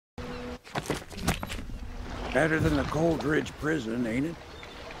Better than the Cold Ridge prison, ain't it?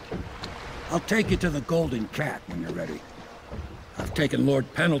 I'll take you to the Golden Cat when you're ready. I've taken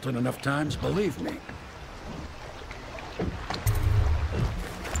Lord Pendleton enough times, believe me.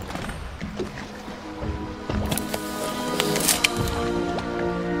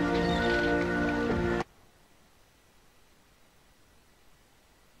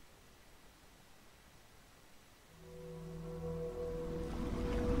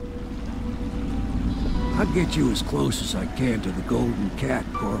 I'll get you as close as I can to the Golden Cat,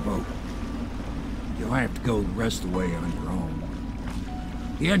 Corvo. You'll have to go the rest of the way on your own.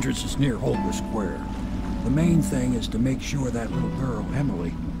 The entrance is near Holger Square. The main thing is to make sure that little girl,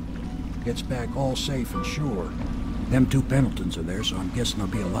 Emily, gets back all safe and sure. Them two Pendletons are there, so I'm guessing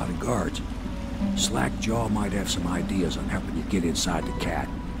there'll be a lot of guards. Slackjaw might have some ideas on helping you get inside the cat,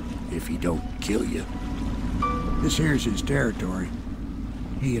 if he don't kill you. This here's his territory.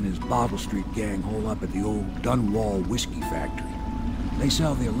 He and his Bottle Street gang hole up at the old Dunwall whiskey factory. They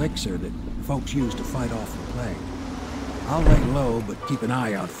sell the elixir that folks use to fight off the plague. I'll lay low, but keep an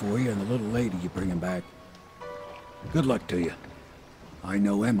eye out for you and the little lady you bring him back. Good luck to you. I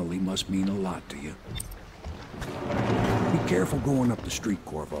know Emily must mean a lot to you. Be careful going up the street,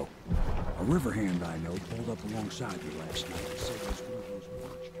 Corvo. A river hand I know pulled up alongside you last night and said he was one of those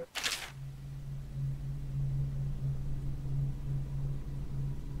watch guys.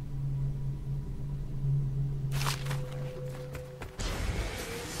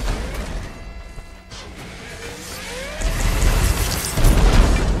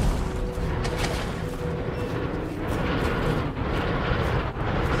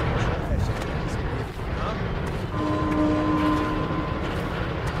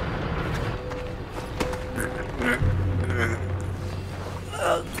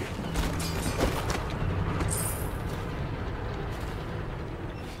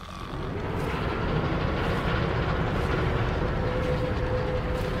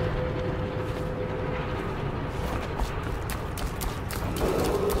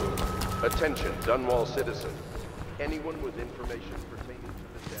 Attention, Dunwall citizens. Anyone with information pertaining to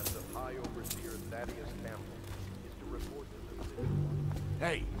the death of High Overseer Thaddeus Campbell is to report to the city.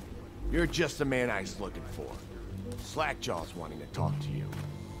 Hey, you're just the man I was looking for. Slackjaw's wanting to talk to you.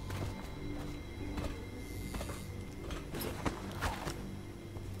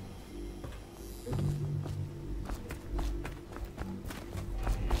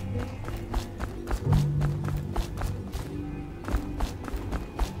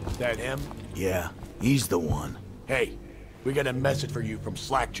 That him? Yeah, he's the one. Hey, we got a message for you from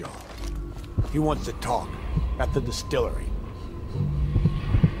Slackjaw. He wants to talk at the distillery.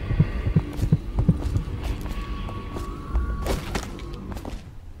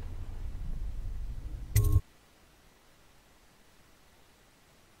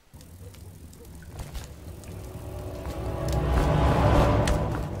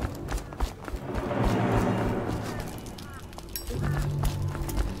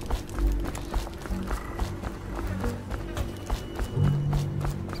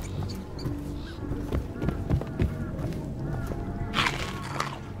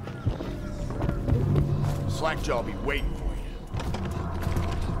 Slackjaw'll be waiting for you.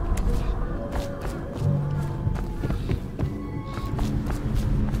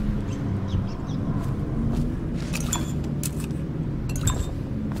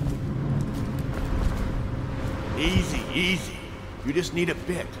 Easy, easy. You just need a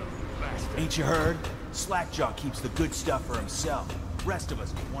bit. Ain't you heard? Slackjaw keeps the good stuff for himself. Rest of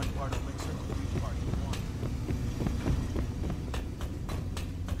us get one part elixir, three part one.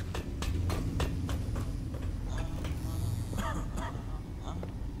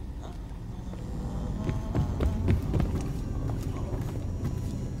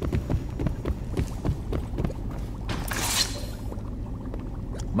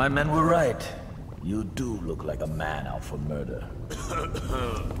 My men were right. You do look like a man out for murder.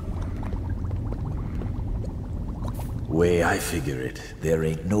 Way I figure it, there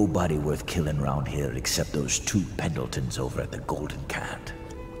ain't nobody worth killing round here except those two Pendletons over at the Golden Cat.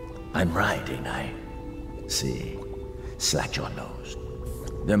 I'm right, ain't I? See, Slackjaw knows.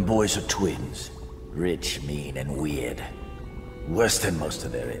 Them boys are twins. Rich, mean, and weird. Worse than most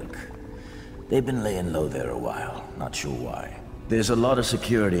of their ilk. They've been laying low there a while, not sure why. There's a lot of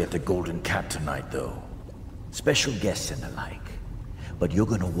security at the Golden Cat tonight, though. Special guests and the like. But you're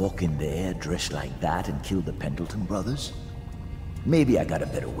gonna walk in there dressed like that and kill the Pendleton brothers? Maybe I got a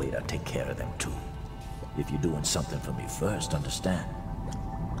better way to take care of them, too. If you're doing something for me first, understand?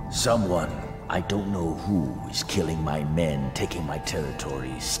 Someone, I don't know who, is killing my men, taking my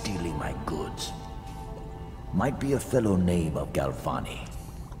territory, stealing my goods. Might be a fellow named of Galvani.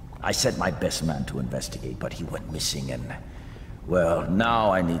 I sent my best man to investigate, but he went missing and... well,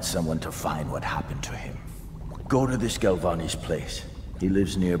 now I need someone to find what happened to him. Go to this Galvani's place. He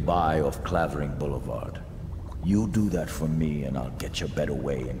lives nearby off Clavering Boulevard. You do that for me and I'll get you a better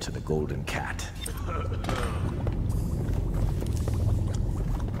way into the Golden Cat.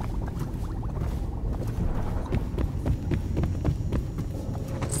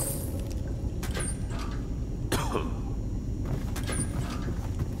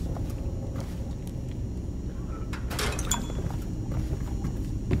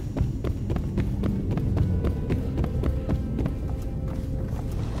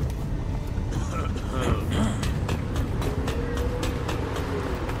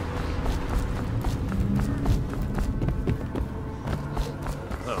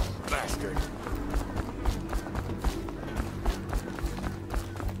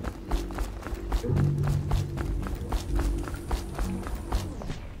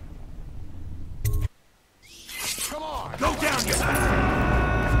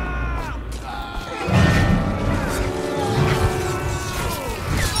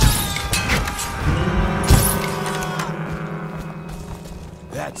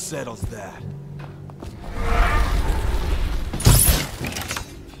 That settles that.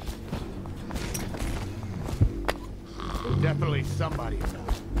 Definitely somebody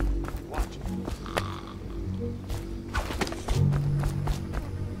about. Watch it.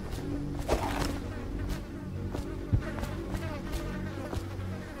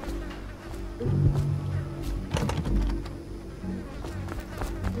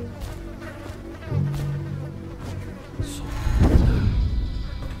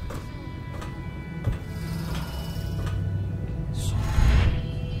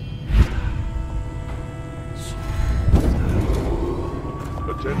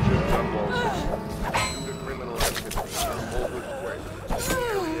 Attention, Dunwall citizens. Due to criminal activity in Mulder Square, the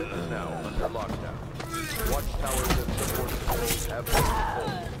area is now under lockdown. Watchtowers and support stations have been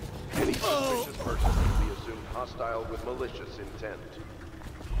deployed. Any suspicious person will be assumed hostile with malicious intent.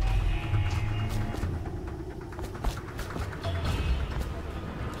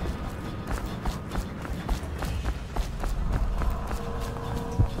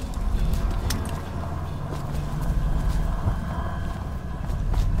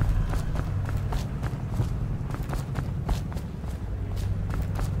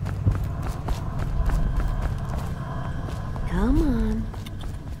 Come on.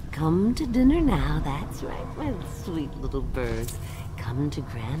 Come to dinner now. That's right, my sweet little birds. Come to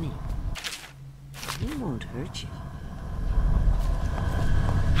Granny. He won't hurt you.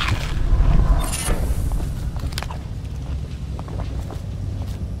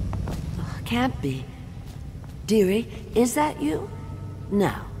 Oh, can't be. Dearie, is that you?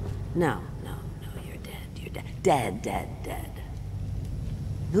 No. No, you're dead. You're dead. Dead.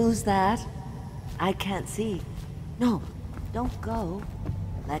 Who's that? I can't see. No, don't go.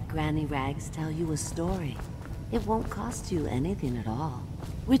 Let Granny Rags tell you a story. It won't cost you anything at all.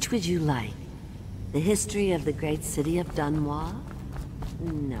 Which would you like? The history of the great city of Dunwall?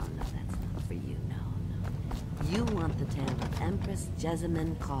 No, that's not for you, no. You want the tale of Empress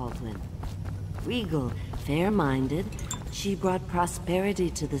Jessamine Kaldwin. Regal, fair-minded, she brought prosperity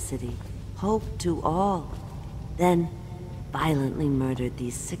to the city, hope to all. Then, violently murdered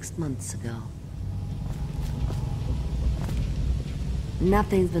these 6 months ago.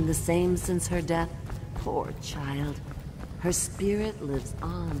 Nothing's been the same since her death. Poor child. Her spirit lives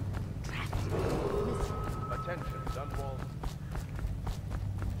on, trapped in misery. Attention, Dunwall.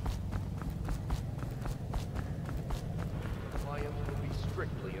 Compliance will be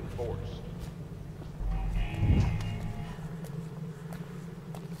strictly enforced.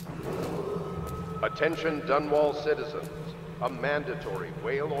 Attention, Dunwall citizens. A mandatory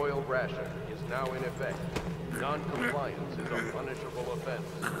whale oil ration is now in effect. Non-compliance is a punishable offense.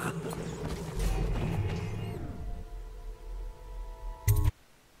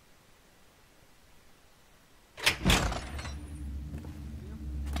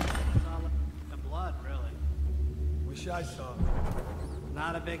 The blood, really. Wish I saw.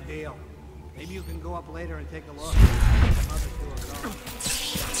 Not a big deal. Maybe you can go up later and take a look. Some other two are gone.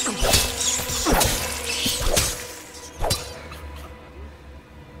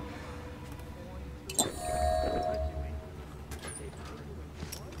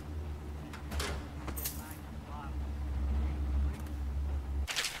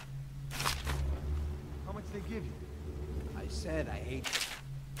 How much they give you? I said I hate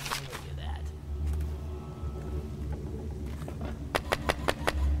telling you that.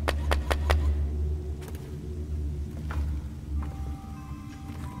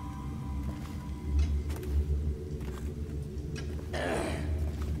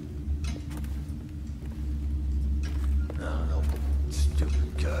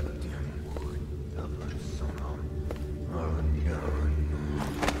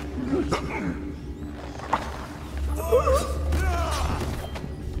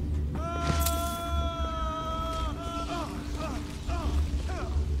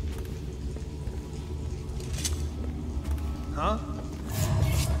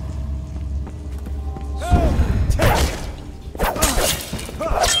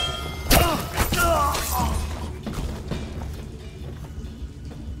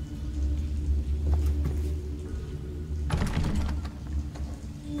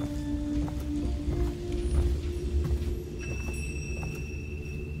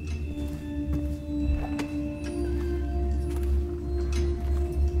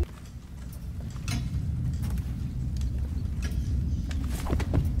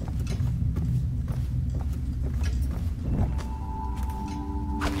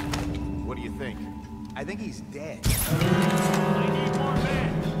 do you think? I think he's dead. I need more men!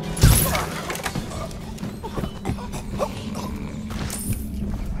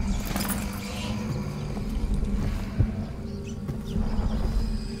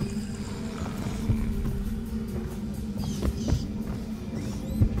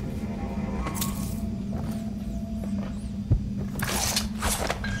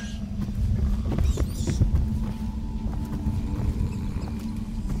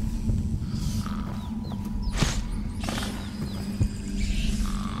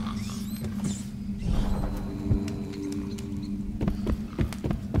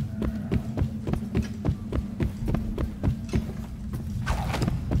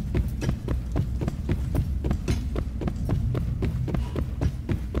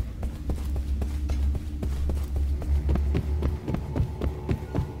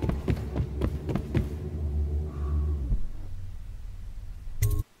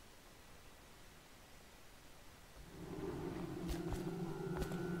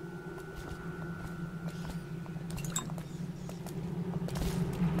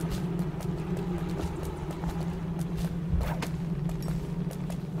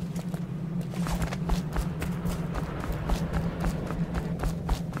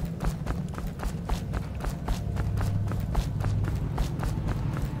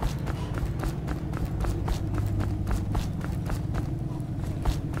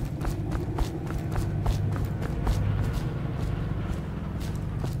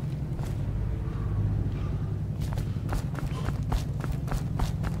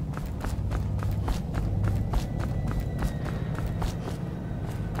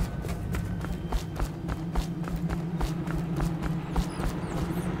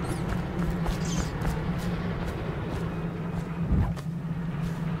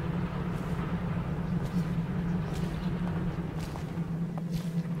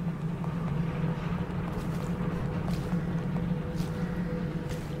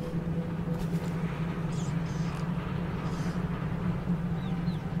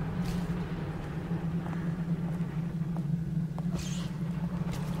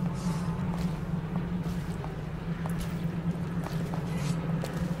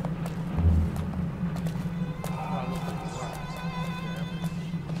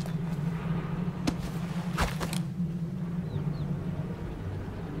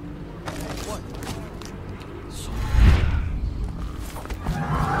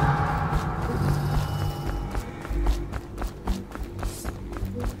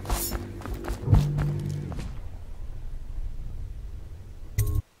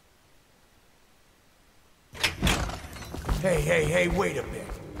 Hey, wait a bit.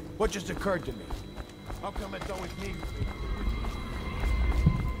 What just occurred to me? How come it's always me?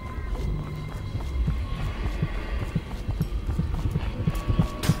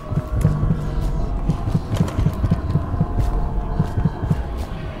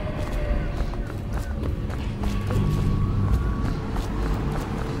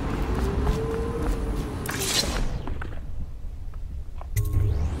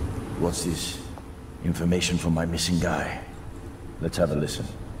 What's this? Information from my missing guy. Let's have a listen.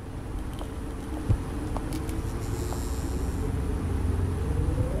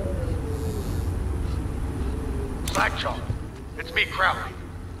 Slackjaw, it's me, Crowley.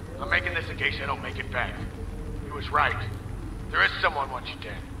 I'm making this in case I don't make it back. He was right. There is someone wants you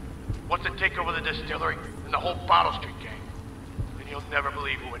dead. Wants to take over the distillery and the whole Bottle Street gang. And you'll never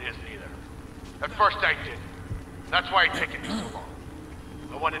believe who it is either. At first I did. That's why it's taken me so long.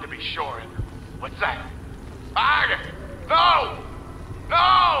 I wanted to be sure and... What's that? No!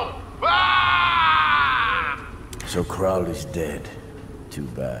 No! Ah! So Crowley's dead. Too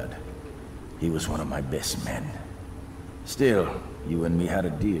bad. He was one of my best men. Still, you and me had a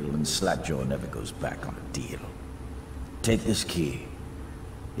deal, and Slackjaw never goes back on a deal. Take this key.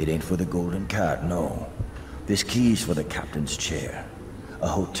 It ain't for the Golden Cat, no. This key's for the captain's chair. A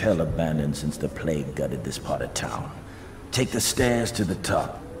hotel abandoned since the plague gutted this part of town. Take the stairs to the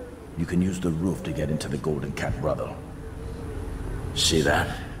top. You can use the roof to get into the Golden Cat brothel. See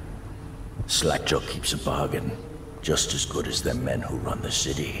that? Slackjaw keeps a bargain. Just as good as the men who run the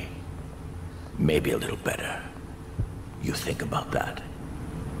city. Maybe a little better. You think about that.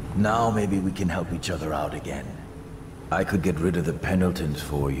 Now maybe we can help each other out again. I could get rid of the Pendletons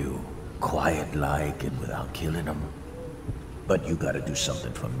for you. Quiet-like and without killing them. But you gotta do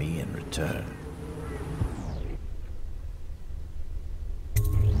something for me in return.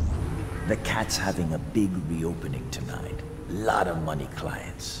 The Cat's having a big reopening tonight. Lot of money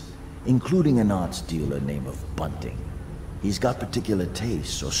clients. Including an arts dealer named of Bunting. He's got particular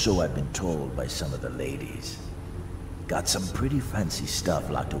tastes, or so I've been told by some of the ladies. Got some pretty fancy stuff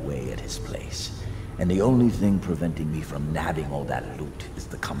locked away at his place. And the only thing preventing me from nabbing all that loot is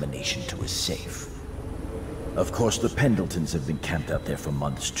the combination to his safe. Of course, the Pendletons have been camped out there for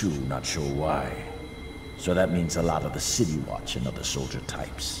months too, not sure why. So that means a lot of the City Watch and other soldier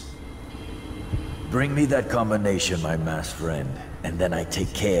types. Bring me that combination, my masked friend, and then I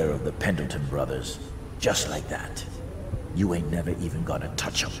take care of the Pendleton brothers. Just like that. You ain't never even gonna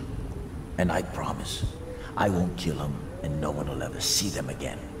touch them. And I promise, I won't kill them, and no one will ever see them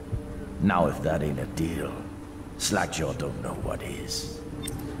again. Now if that ain't a deal, Slackjaw don't know what is.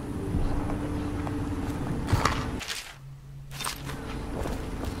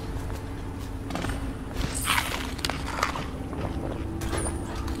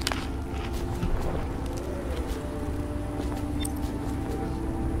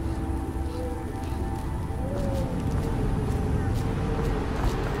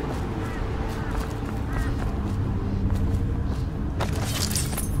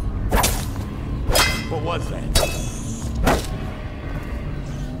 What was that?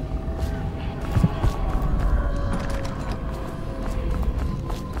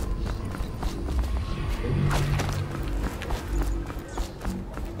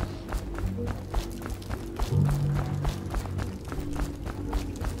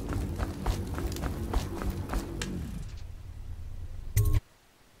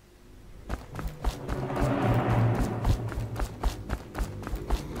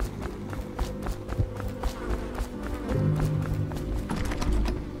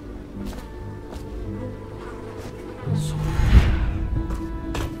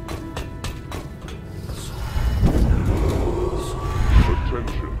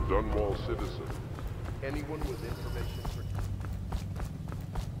 Attention, Dunwall citizen. Anyone with information for...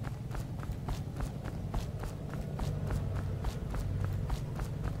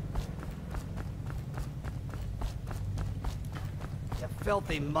 You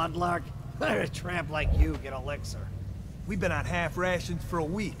filthy mudlark. Let a tramp like you get elixir. We've been on half rations for a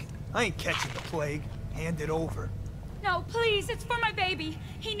week. I ain't catching the plague. Hand it over. No, please, it's for my baby.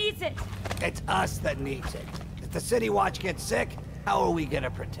 He needs it. It's us that needs it. If the City Watch gets sick, how are we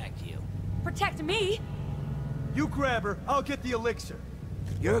gonna protect you? Protect me? You grab her, I'll get the elixir.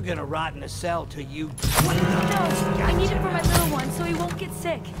 You're gonna rot in a cell till you... What? No, I need it for my little one so he won't get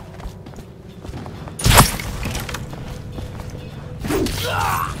sick.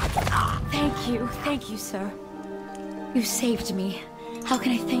 Thank you, sir. You saved me. How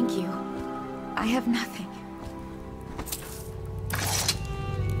can I thank you? I have nothing.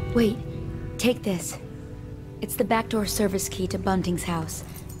 Wait, take this. It's the backdoor service key to Bunting's house,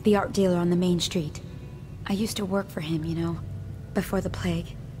 the art dealer on the main street. I used to work for him, you know, before the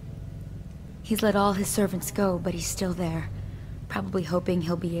plague. He's let all his servants go, but he's still there, probably hoping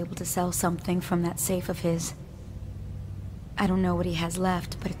he'll be able to sell something from that safe of his. I don't know what he has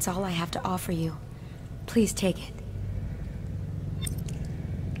left, but it's all I have to offer you. Please take it.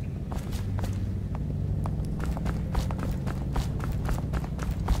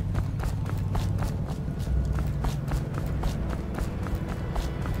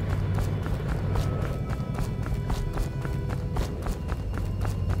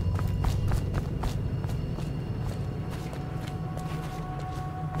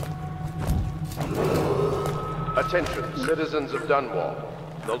 Attention, citizens of Dunwall.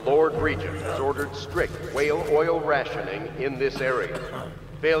 The Lord Regent has ordered strict whale oil rationing in this area.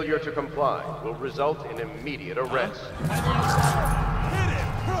 Failure to comply will result in immediate arrest.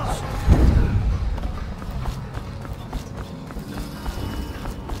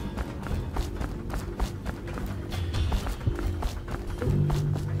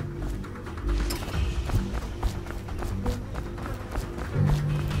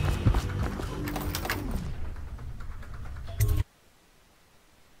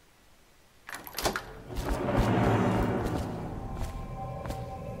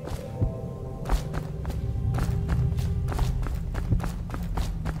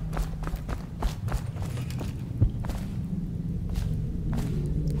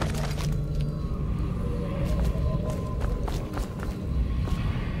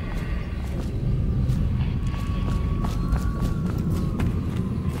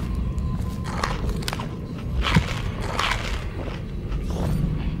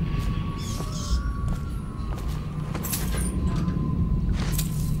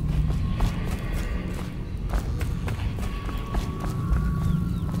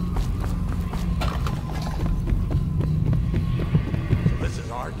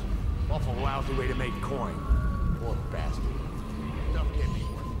 Way to make coin. Poor bastard. Don't get me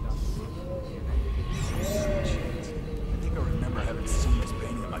worked up. I think I remember having seen this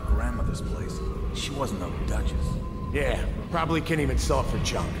painting at my grandmother's place. She wasn't no duchess. Yeah, probably can't even sell it for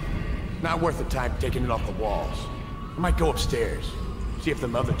junk. Not worth the time taking it off the walls. I might go upstairs, see if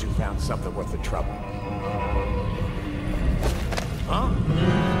them other two found something worth the trouble. Huh?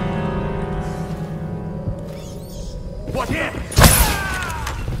 What hit?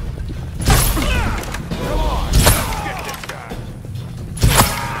 Come on, get this guy.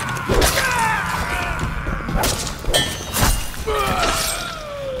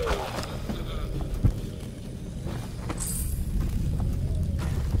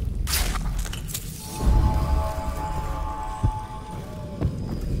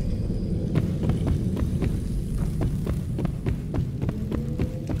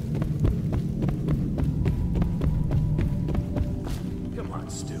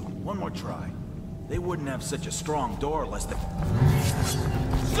 Try. They wouldn't have such a strong door unless they...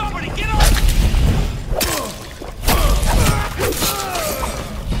 Somebody get up!